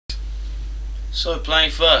So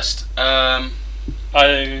playing first. I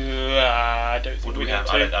don't think What do we have?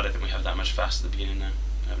 I don't think we have that much fast at the beginning now.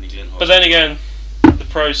 Don't have any glint But then again, the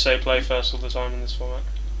pros say play first all the time in this format.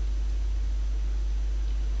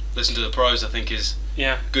 Listen to the pros, I think, is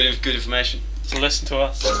good information. So listen to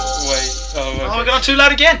us. Wait. Oh, okay. Oh, we got too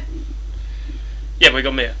loud again. Yeah, we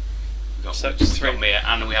got Mia. We got three. Mia,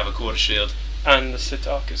 and we have a quarter shield. And the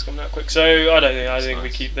Sitark is coming out quick. So I think we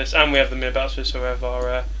keep this, and we have the Mia Batsmith, so we have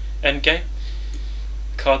our end game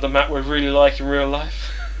card, the map we really like in real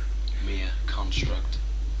life. Mia construct.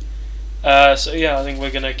 So yeah, I think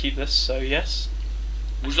we're gonna keep this. So yes.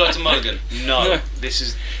 Would you like to mulligan? No. This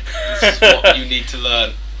is what you need to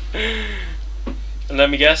learn. And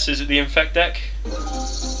let me guess, is it the Infect deck?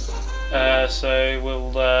 So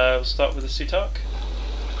we'll start with the Sitark.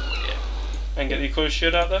 Yeah. And get the Aquila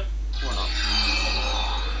Shield out there. Why not?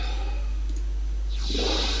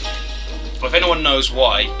 Well, if anyone knows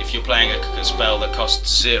why, if you're playing a spell that costs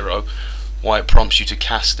 0, why it prompts you to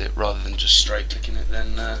cast it rather than just straight clicking it,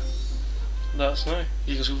 then let us know.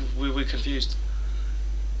 Because we're confused.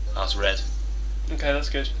 That's red. Okay, that's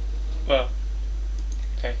good. Well,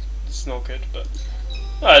 okay, it's not good, but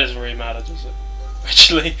it doesn't really matter, does it?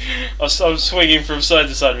 Actually, I'm swinging from side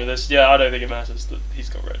to side with this. Yeah, I don't think it matters that he's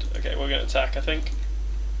got red. Okay, we're going to attack, I think.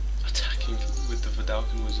 Attacking with the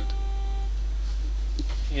Vidalcan Wizard.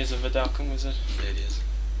 He is a Vidalcan Wizard. Yeah, he is.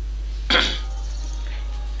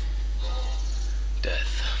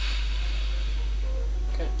 Death.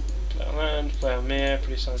 Okay, play on land, play on Mia,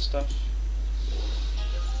 pretty solid stuff.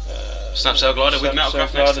 Snapsail Glider with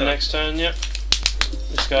metalcraft next turn. Yep.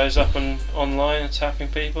 This guy's up and online attacking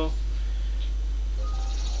people.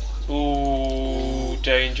 Ooh,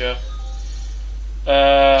 danger.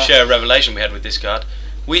 Share a revelation we had with this card.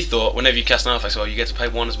 We thought whenever you cast an artifact spell, you get to play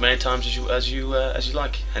one as many times as you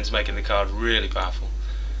like, hence making the card really powerful.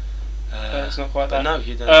 It's not quite that. No,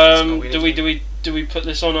 you don't. Do we put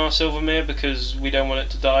this on our Silver Mirror because we don't want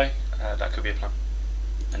it to die? That could be a plan.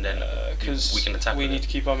 And then because we can attack. We need to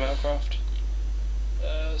keep our metalcraft.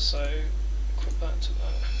 So equip that to that.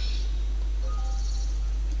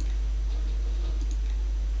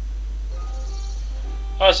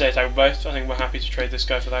 I'd say attack with both. I think we're happy to trade this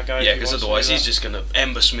guy for that guy. Yeah, because otherwise he's just going to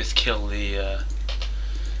Embersmith kill the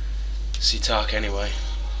Sitark anyway.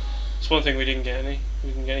 It's one thing we didn't get any.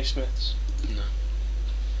 We didn't get any Smiths. No.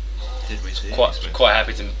 Did we see? Quite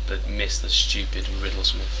happy to miss the stupid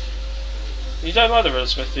Riddlesmith. You don't like the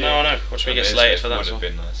Riddlesmith, do you? No, watch me get slated for that. Would have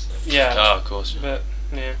been nice. Though. Yeah. Oh, of course. But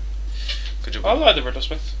yeah. Good job. I like the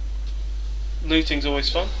Riddlesmith. Looting's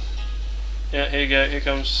always fun. Yeah, here you go. Here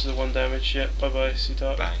comes the 1 damage. Yeah, bye bye,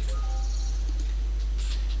 Sitark. Bang.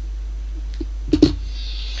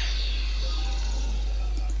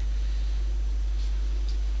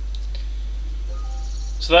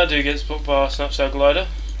 So that dude gets put by our Snapsail Glider,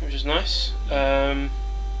 which is nice.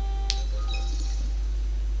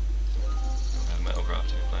 Metalcraft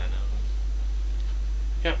to be playing now.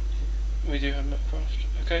 Yeah, we do have Metalcraft.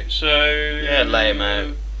 Okay, so Yeah, lay him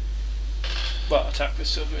out. Well, attack with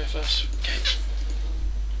Silver first. Okay.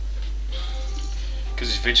 Because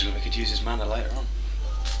he's vigilant, we could use his mana later on.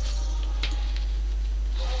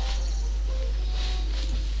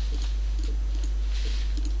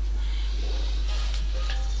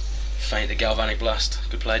 Faint the Galvanic Blast.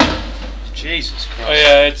 Good play, Joe. Jesus Christ. Oh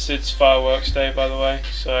yeah, it's Fireworks Day, by the way.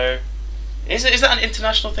 So Is that an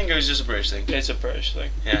international thing or is it just a British thing? it's a British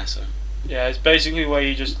thing. Yeah, so. Yeah, it's basically where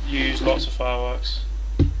you just use lots of fireworks.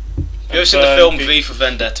 If you ever seen the film V for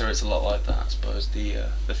Vendetta, it's a lot like that, I suppose, the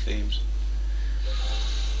themes.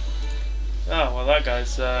 Oh, well that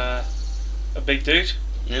guy's a big dude.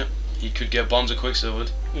 Yeah, he could get bombs of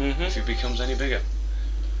Quicksilvered if he becomes any bigger.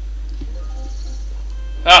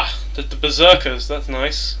 Ah, the Berserkers, that's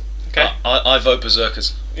nice. Okay. I vote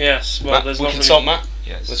Berserkers. Yes, well Matt, there's we not consult Matt.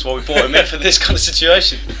 Yes. That's why we brought him in for this kind of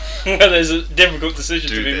situation. well, there's a difficult decision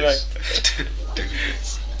to be made. Do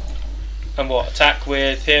this. And what, attack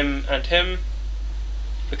with him and him?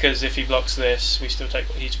 Because if he blocks this, we still do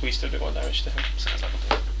 1 damage to him. Sounds like a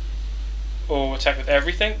plan. Or attack with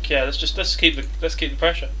everything? Yeah, let's keep the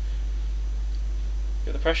pressure.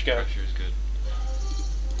 Get the pressure going. Pressure is good.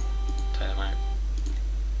 Take him out.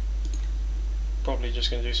 Probably just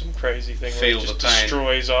going to do some crazy thing Feel where he the just pain.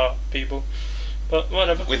 destroys our people. But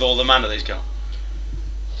whatever. With all the mana that he's got.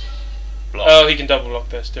 Block. Oh, he can double block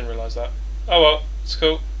this. Didn't realise that. Oh well, it's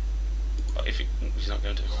cool. If he's not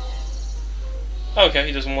going to. Okay,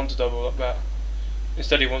 he doesn't want to double block that.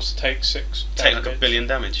 Instead, he wants to take 6 Take like damage. 1 billion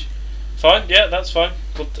damage. Fine, yeah, that's fine.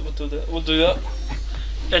 We'll do that. We'll do that.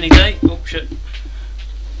 Any day. Oh shit.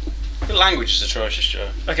 Your language is atrocious, Joe.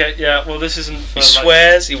 Okay, yeah, well this isn't for He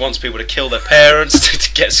swears, he wants people to kill their parents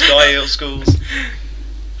to get Sky Hill schools.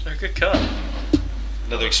 Oh, good cut.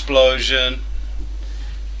 Another explosion.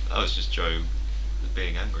 That was just Joe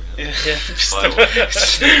being angry. Yeah.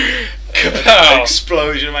 Fireworks. Kapow!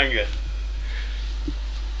 Explosion of anger.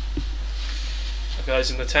 The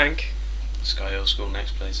guy's in the tank. Sky Hill School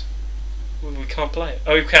next, please. Well, we can't play it.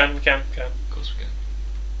 Oh, we can. Of course we can.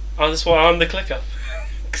 Oh, that's why I'm the clicker.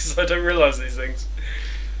 Because I don't realise these things.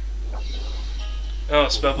 Oh,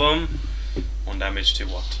 spell bomb. 1 damage to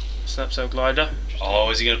what? Snap cell glider. Oh,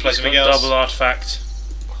 is he going to play He's something got else? double artifact.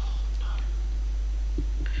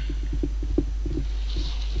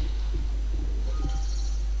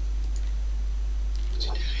 What's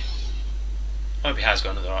he doing? I hope he has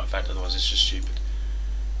got another artifact, otherwise it's just stupid.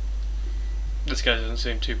 This guy doesn't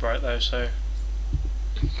seem too bright though, so.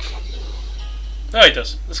 No, he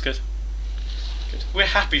does. That's good. Good. We're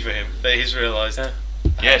happy for him that he's realised. Yeah.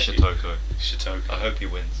 Yeah, Shotoko. Shotoko. I hope he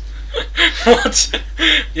wins. What?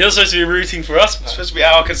 You're supposed to be rooting for us, It's man. supposed to be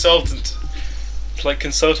our consultant. It's like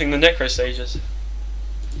consulting the necro stages.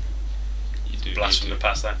 You do. Blast you from do. the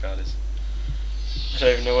past that card is. I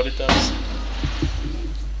don't even know what it does.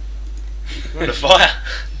 We're on a fire.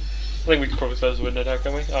 I think we can probably close the window now,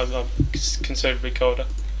 can we? I'm considerably colder.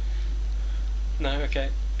 No, okay.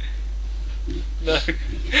 No.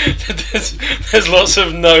 there's lots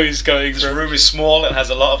of no's going This through. room is small, it has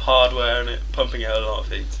a lot of hardware in it, pumping out a lot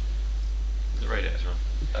of heat. The radiator's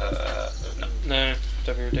on. No. No,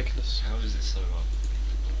 don't be ridiculous. How is it so hot?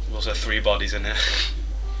 There's also 3 bodies in here.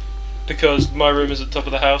 Because my room is at the top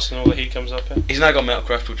of the house and all the heat comes up here. He's now got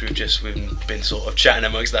metalcraft, which we've been sort of chatting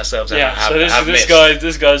amongst ourselves. Yeah, and so have this missed. guy's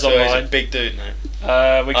So he's a online. big dude now.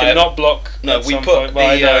 We cannot block. No, at we some put point.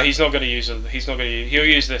 Well, the, no, he's not going to use it. He's not going to. He'll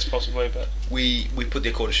use this possibly, but. We put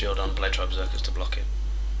the Accorder Shield on Blade Tribe Berserkers to block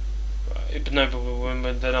it. But no, but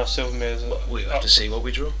when then our Silvermere's. We have to see what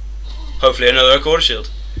we draw. Hopefully another Accorder Shield.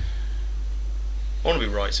 I want to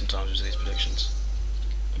be right sometimes with these predictions.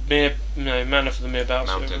 Mana for the mere battle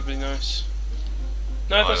Mountain. would be nice.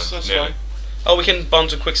 No, that's Nearly. fine. Oh, we can bond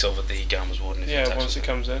to Quicksilver the Gamma's Warden if he Yeah, attacks once with it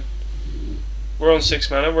comes in. We're on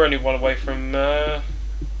 6 mana. We're only 1 away from mere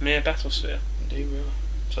Battlesphere. Indeed, we are.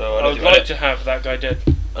 So I would like to have that guy dead.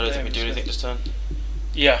 I don't think we do anything this turn.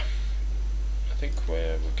 Yeah. I think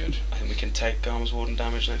we're good. I think we can take Gamma's Warden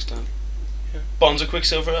damage next turn. Yeah. Bonds of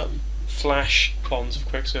Quicksilver up. Flash bonds of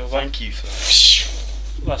Quicksilver. Thank you for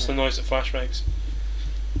that. That's the noise that Flash makes.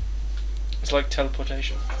 It's like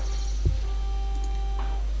teleportation.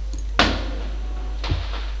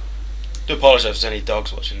 Do apologise if there's any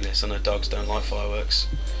dogs watching this. I know dogs don't like fireworks.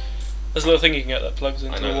 There's a little thing you can get that plugs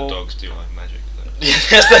into I the know wall. the dogs do like magic. Though. Yes,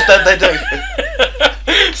 they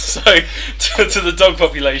do. So, to the dog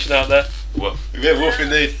population out there. Woof. Yeah, wolf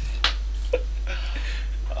indeed.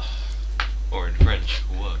 Or in French,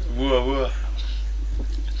 woof. Whoa, whoa.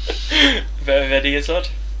 Very ready, Izzard.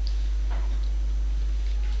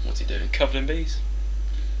 What's he doing? Covered in bees.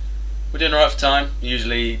 We're doing alright for time.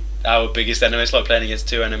 Usually our biggest enemy. It's like playing against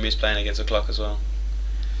 2 enemies, playing against a clock as well.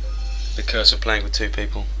 The curse of playing with 2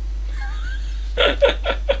 people.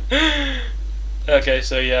 Okay,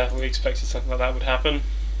 so yeah, we expected something like that would happen.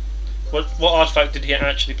 What artifact did he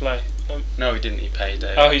actually play? No, he didn't. He paid.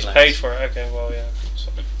 Oh, he's paid for it. Okay, well, yeah. That's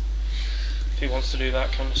fine. If he wants to do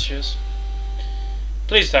that kind of shit.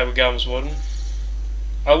 Please attack with Gamma's Warden.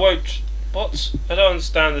 I won't. What? I don't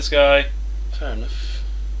understand this guy. Fair enough.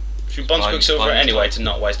 Should we bond Blind- Quicksilver blind anyway type. to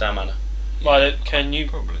not waste our mana? Why? Can you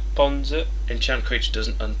Probably. bonds it? Enchant creature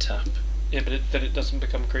doesn't untap. Yeah, but then it doesn't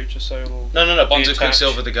become a creature, so it'll. No. Bonds be of attached.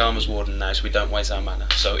 Quicksilver the Gamma's Warden now, so we don't waste our mana.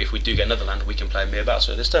 So if we do get another land, we can play Mere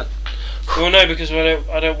Battlesphere this turn. Well, no, because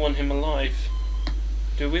I don't want him alive.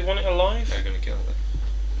 Do we want it alive? They're gonna kill it.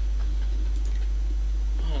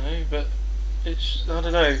 I don't know, but it's. I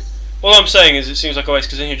don't know. All I'm saying is it seems like a waste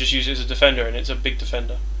because then you just use it as a defender and it's a big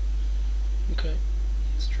defender. Okay.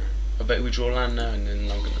 It's true. I bet we draw land now and then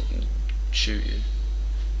I'm gonna shoot you.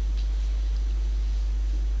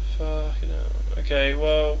 Fucking hell. Okay,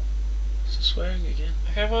 well. Is it swearing again?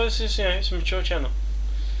 Okay, well, this is, it's a mature channel.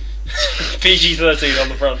 PG-13 on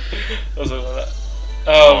the front. Or something like that.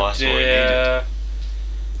 Oh, that's what we dear.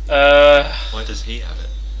 Why does he have it?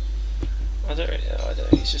 I don't really know. I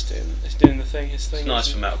don't know. He's just doing the thing. His thing. It's nice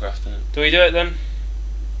for isn't it? Metalcraft, isn't it? Do we do it then?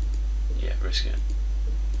 Yeah, risk it.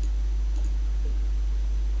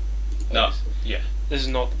 No, yeah. This is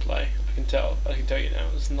not the play. I can tell. I can tell you now.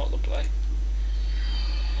 This is not the play.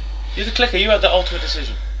 You're the clicker, you had the ultimate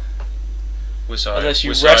decision. We're sorry. Unless you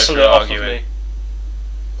we're sorry wrestle for it off of arguing. me.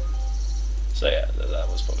 So yeah, that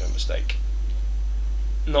was probably a mistake.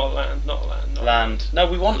 Not land, not land. Not Land. No,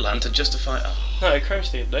 we want land to justify. Oh. No, Chrome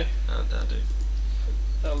Steed do. That'll do.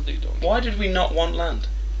 That'll do, donkey. Why did we not want land?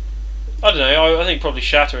 I don't know, I think probably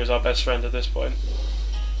Shatter is our best friend at this point.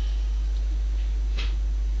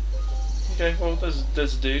 Okay, well,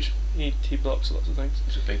 there's a dude. He blocks lots of things.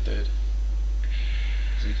 He's a big dude.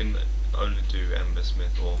 So you can only do Ember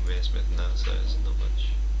Smith or Mere Smith now, so it's not much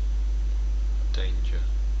danger.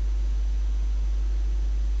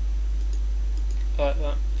 I like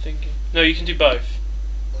that thinking. No, you can do both.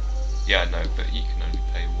 Yeah, no, but you can only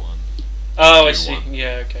pay one. Oh, I Do see. one.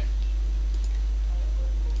 Yeah, okay.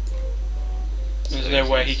 There's So no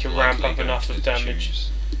way he he's can ramp likely up going enough to of damage. choose.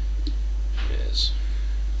 Yes.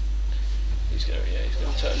 He's gonna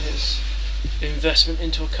turn his investment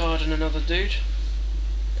into a card and another dude.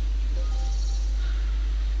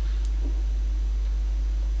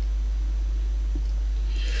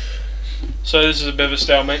 So this is a bit of a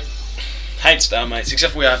stalemate. Hate stalemates,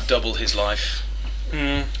 except we have double his life.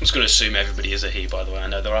 Mm. I'm just going to assume everybody is a he, by the way. I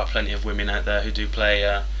know there are plenty of women out there who do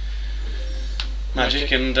play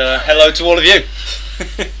Magic, and hello to all of you.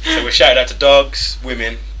 So we shout out to dogs,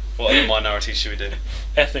 women. What other minorities should we do?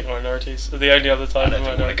 Ethnic minorities are the only other I type of don't think we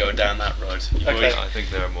want to minority. go down that road. You Okay. boys- I think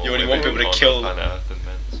there are more You only women want people to on kill- planet Earth than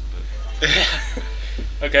men's, but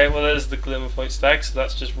Okay, well there's the Glimmer Point stack, so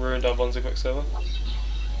that's just ruined our Bonza Quicksilver. yeah.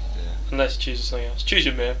 Unless you choose something else. Choose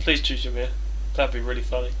your mirror, please choose your mirror. That'd be really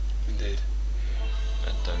funny. Indeed. I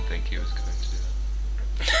don't think he was going to do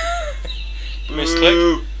that.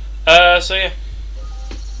 Misclick. So yeah.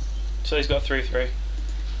 So he's got 3/3.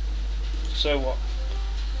 So what?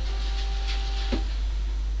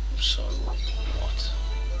 So what?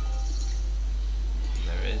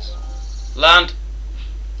 There it is. Land.